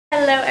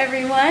Hello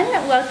everyone,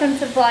 welcome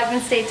to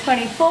Vlogmas Day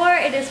 24.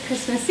 It is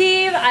Christmas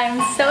Eve. I'm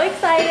so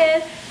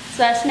excited.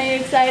 Sebastian, are you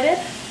excited?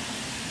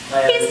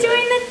 He's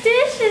doing the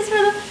dishes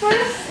for the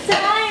first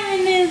time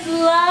in his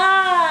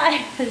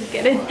life. Just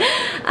kidding.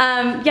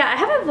 Yeah, I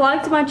haven't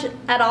vlogged much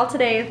at all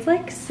today. It's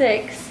like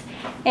 6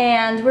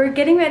 and we're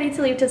getting ready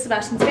to leave to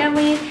Sebastian's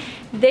family.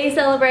 They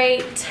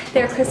celebrate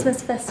their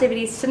Christmas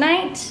festivities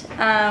tonight.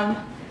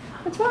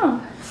 What's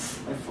wrong?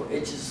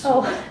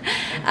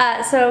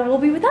 So we'll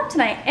be with them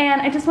tonight, and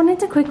I just wanted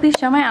to quickly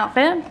show my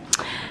outfit.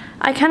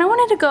 I kind of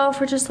wanted to go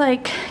for just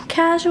like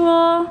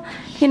casual,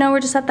 you know,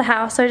 we're just at the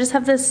house, so I just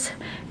have this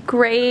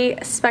gray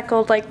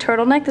speckled like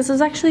turtleneck. This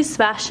was actually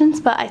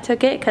Sebastian's, but I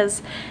took it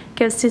because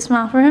it was too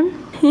small for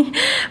him.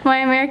 My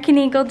American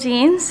Eagle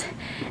jeans,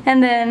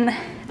 and then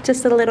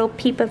just a little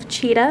peep of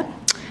cheetah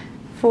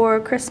for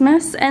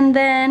Christmas, and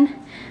then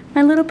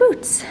my little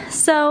boots.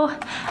 So,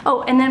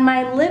 oh, and then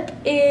my lip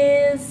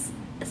is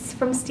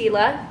from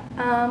Stila.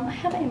 I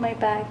have it in my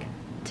bag.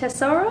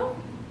 Tesoro?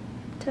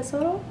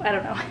 I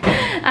don't know.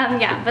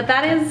 Yeah, but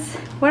that is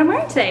what I'm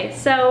wearing today.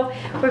 So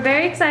we're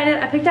very excited.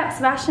 I picked out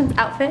Sebastian's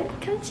outfit.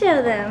 Come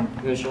show them.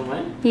 You gonna show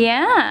mine?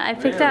 Yeah, I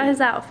picked out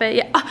his outfit.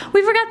 Yeah. Oh,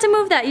 we forgot to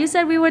move that. You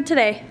said we would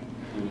today.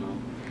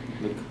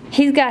 Look.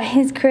 He's got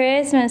his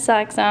Christmas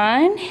socks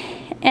on,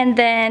 and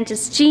then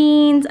just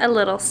jeans, a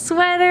little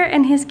sweater,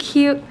 and his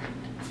cute.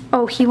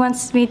 Oh, he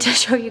wants me to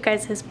show you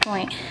guys his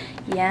point.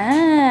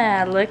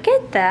 Yeah, look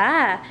at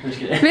that.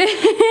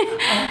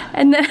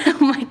 And then, oh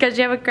my gosh,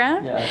 you have a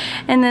crown? Yeah.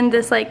 And then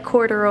this like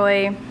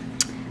corduroy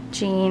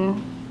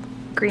jean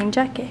green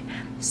jacket.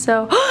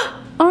 So,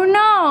 oh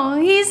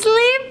no, he's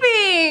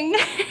sleeping.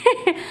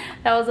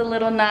 That was a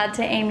little nod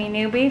to Amy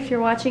Newbie, if you're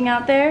watching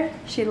out there.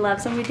 She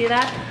loves when we do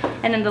that.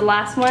 And then the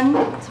last one,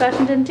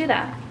 Sebastian didn't do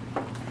that.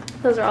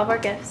 Those are all of our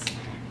gifts.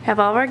 We have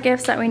all of our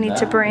gifts that we need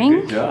to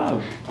bring. Good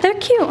job. They're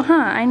cute, huh?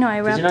 I know,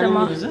 I wrapped them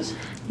all. Did you not use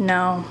this?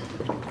 No.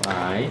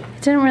 Why?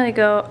 It didn't really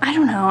go, I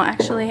don't know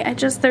actually.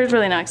 There's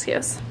really no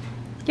excuse.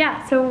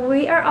 Yeah, so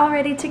we are all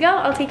ready to go.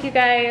 I'll take you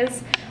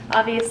guys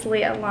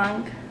obviously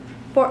along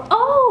for,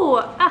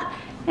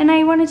 and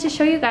I wanted to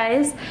show you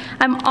guys,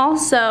 I'm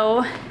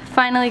also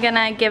finally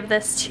gonna give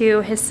this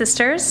to his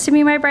sisters to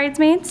be my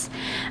bridesmaids.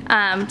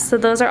 So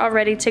those are all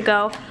ready to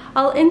go.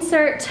 I'll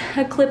insert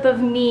a clip of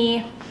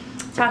me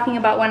talking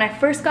about when I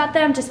first got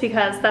them, just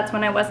because that's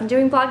when I wasn't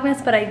doing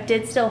Vlogmas, but I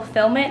did still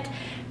film it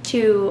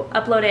to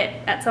upload it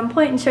at some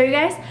point and show you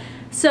guys.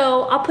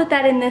 So I'll put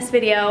that in this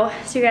video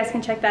so you guys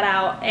can check that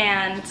out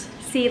and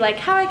see like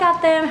how I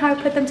got them, how I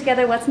put them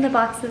together, what's in the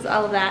boxes,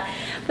 all of that.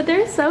 But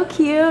they're so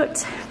cute.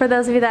 For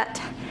those of you that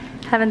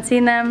haven't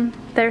seen them,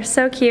 they're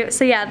so cute.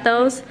 So yeah,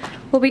 those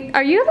will be,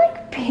 are you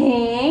like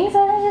peeing?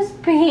 Someone's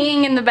just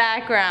peeing in the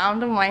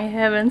background, oh my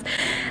heavens.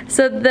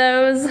 So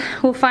those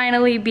will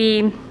finally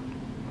be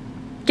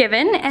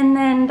given, and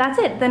then that's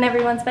it. Then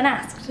everyone's been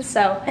asked.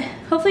 So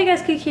hopefully you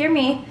guys could hear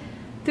me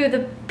through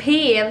the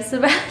pee of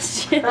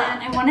Sebastian.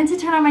 And I wanted to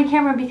turn on my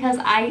camera because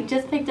I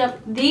just picked up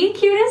the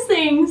cutest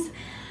things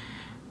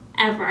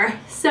ever.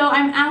 So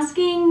I'm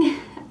asking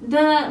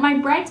my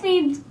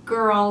bridesmaids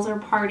girls or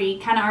party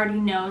kind of already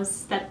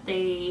knows that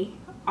they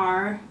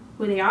are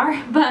who they are,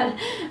 but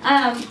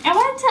I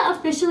wanted to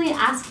officially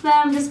ask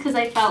them just because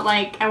I felt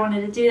like I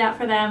wanted to do that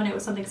for them and it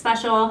was something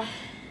special.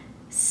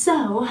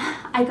 So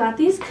I got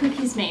these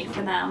cookies made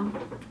for them.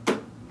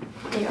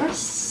 They are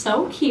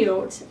so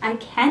cute. I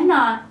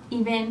cannot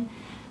even,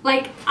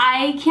 like,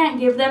 I can't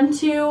give them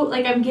to,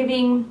 like, I'm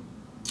giving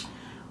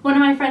one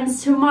of my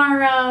friends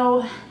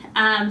tomorrow,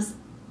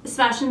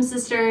 Sebastian's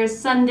sisters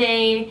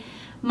Sunday,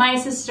 my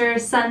sister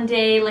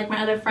Sunday, like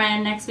my other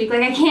friend next week.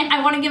 Like,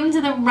 I want to give them to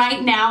them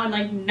right now, and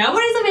like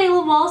nobody's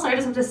available, so I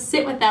just have to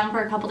sit with them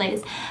for a couple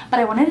days. But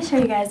I wanted to show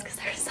you guys because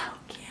they're so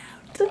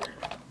cute.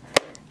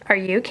 Are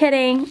you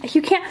kidding?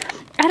 You can't,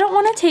 I don't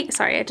want to take,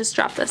 sorry, I just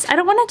dropped this. I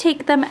don't want to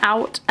take them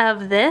out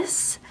of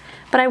this,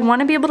 but I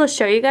want to be able to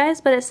show you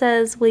guys. But it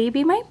says, will you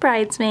be my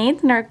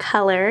bridesmaids, in our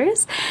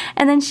colors.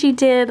 And then she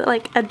did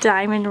like a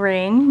diamond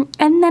ring,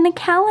 and then a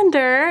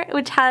calendar,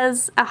 which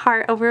has a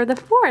heart over the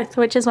 4th,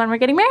 which is when we're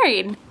getting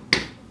married.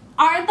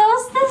 Are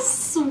those the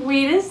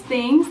sweetest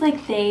things?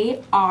 Like,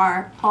 they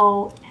are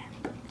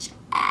OMG.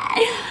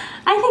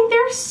 I think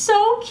they're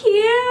so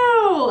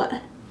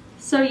cute.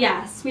 So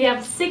yes, we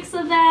have 6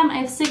 of them. I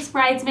have 6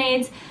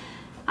 bridesmaids.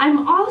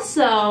 I'm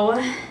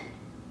also,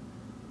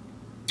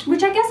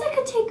 which I guess I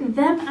could take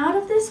them out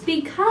of this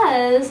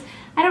because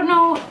I don't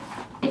know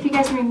if you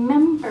guys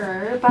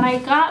remember, but I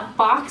got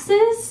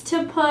boxes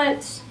to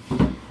put,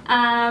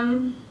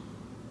 yeah,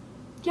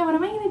 what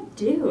am I gonna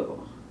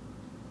do?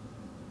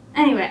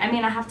 Anyway, I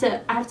mean, I have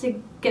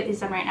to get these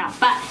done right now,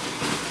 but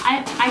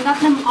I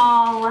got them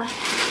all,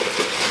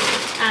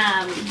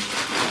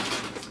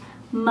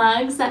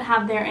 mugs that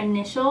have their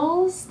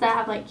initials that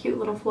have like cute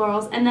little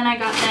florals, and then I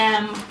got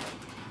them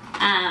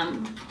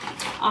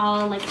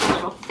all like a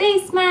little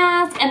face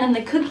mask, and then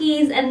the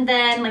cookies, and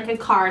then like a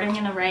card. I'm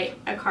gonna write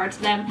a card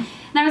to them,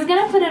 and I was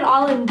gonna put it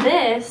all in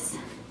this,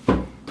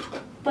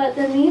 but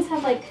then these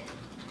have like,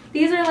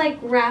 these are like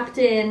wrapped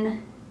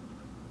in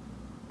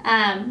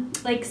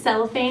like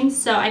cellophane,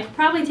 so I could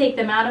probably take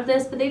them out of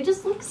this, but they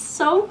just look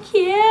so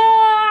cute.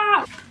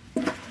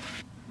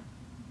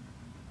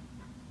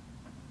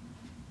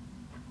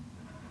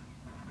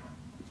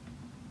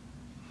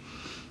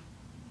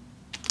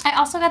 I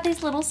also got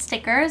these little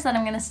stickers that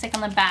I'm going to stick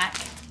on the back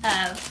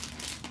of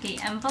the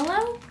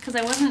envelope because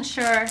I wasn't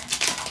sure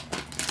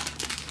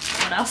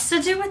what else to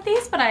do with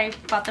these, but I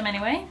bought them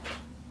anyway.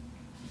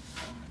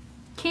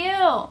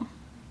 Cute.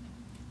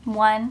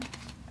 One.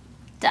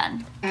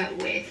 Done.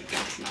 With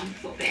Dad's mum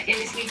for a bit. In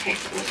this new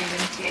place that we're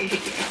going to,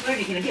 it's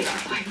only going to be about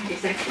 5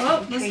 minutes.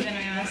 Oh, this is going to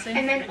be messy.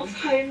 And then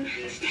off home to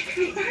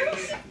decorate the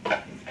house.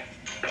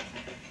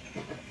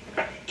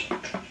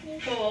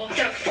 For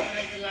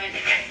the line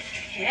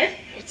here.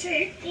 You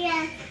too?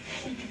 Yeah.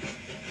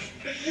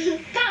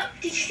 But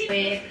did you see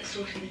with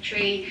sorting the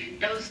tree?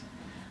 Those.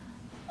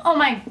 Oh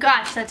my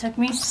gosh, that took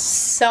me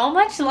so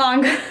much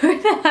longer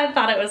than I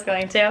thought it was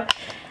going to.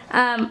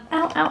 Ow,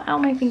 ow, ow,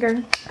 my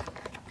finger.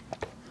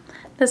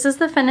 This is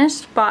the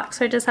finished box.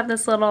 So I just have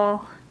this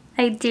little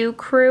I Do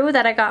crew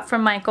that I got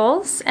from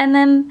Michael's. And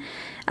then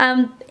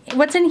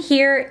what's in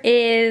here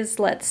is,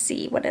 let's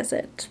see, what is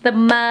it? The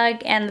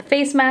mug and the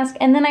face mask.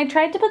 And then I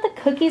tried to put the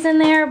cookies in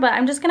there, but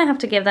I'm just gonna have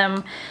to give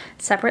them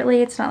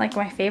separately. It's not like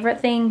my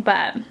favorite thing,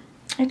 but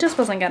it just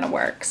wasn't gonna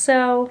work.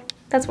 So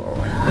that's what we're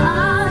working on.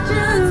 I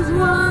just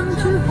want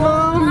to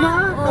hold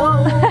my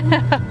own,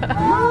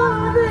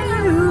 more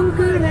than you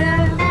could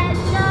have.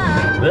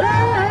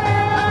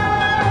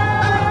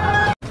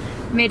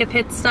 Made a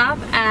pit stop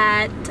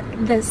at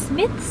the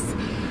Smiths.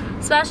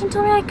 Sebastian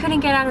told me I couldn't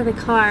get out of the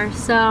car,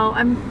 so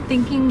I'm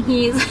thinking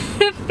he's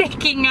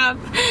picking up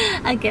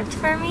a gift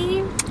for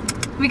me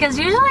because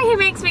usually he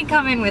makes me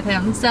come in with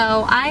him,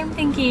 so I'm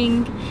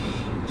thinking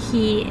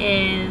he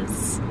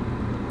is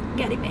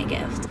getting me a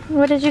gift.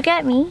 What did you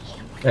get me?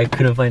 I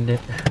couldn't find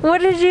it.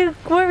 What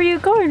were you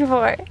going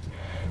for?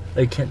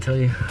 I can't tell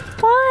you.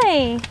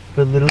 Why?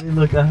 But literally,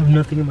 look, I have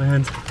nothing in my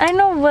hands. I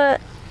know, but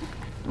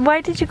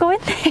why did you go in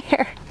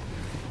there?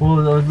 Well,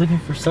 I was looking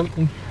for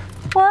something.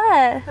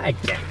 What? I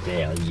can't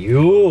tell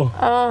you.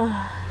 Oh.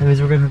 That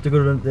means we're gonna have to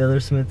go to the other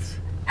Smiths.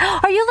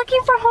 Are you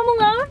looking for Home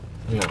Alone?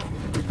 No.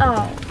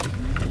 Oh.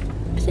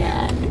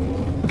 Sad.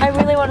 I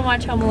really want to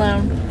watch Home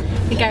Alone.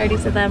 I think I already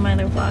said that in my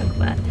other vlog,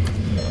 but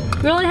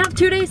we only have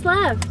 2 days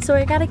left, so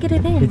I gotta get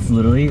it in. It's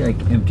literally like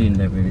empty and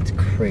never. It's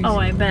crazy. Oh,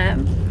 I bet.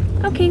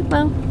 Okay,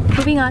 well,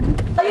 moving on.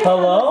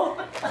 Hello?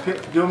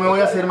 Yo me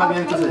voy a hacer más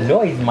bien entonces.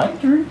 No, it's my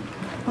turn.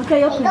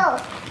 Okay, okay.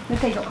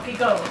 Okay, go. Okay,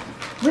 go.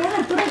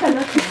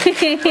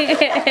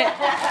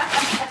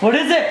 What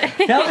is it?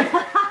 Tell me.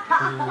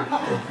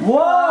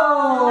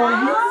 Whoa,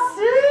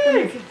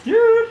 you're sick,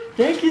 dude.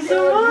 Thank you so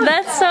much.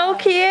 That's so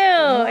cute.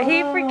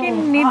 He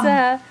freaking needs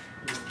a.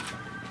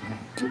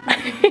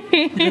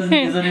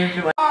 Doesn't even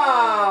feel like.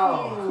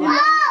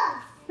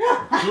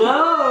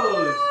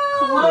 Close.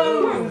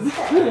 Close.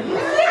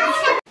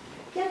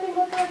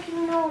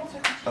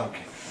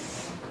 Okay.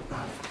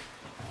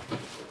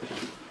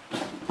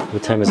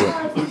 What time is it?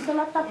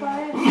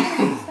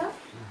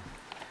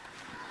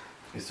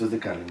 Esto es de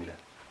Karlee, mira.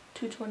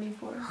 2:24.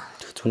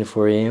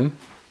 2:24 a.m.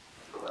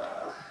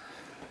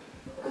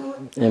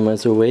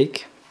 Emma's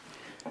awake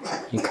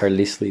and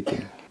Karlee's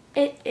sleeping.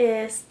 It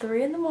is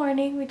 3 in the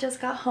morning. We just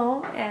got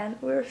home and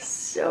we're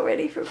so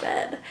ready for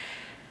bed.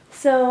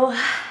 So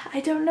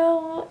I don't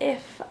know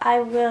if I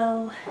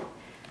will.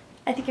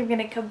 I think I'm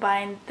gonna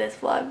combine this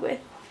vlog with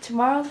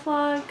tomorrow's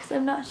vlog because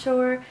I'm not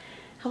sure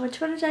how much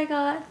footage I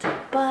got,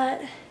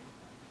 but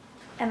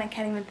and I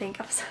can't even think.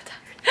 I'm so tired.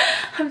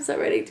 I'm so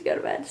ready to go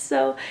to bed.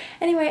 So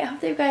anyway, I hope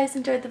that you guys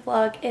enjoyed the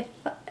vlog. If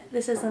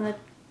this isn't a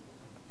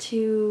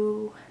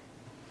too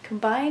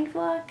combined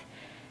vlog,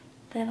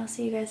 then I'll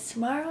see you guys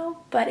tomorrow.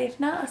 But if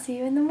not, I'll see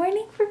you in the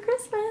morning for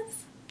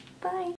Christmas. Bye.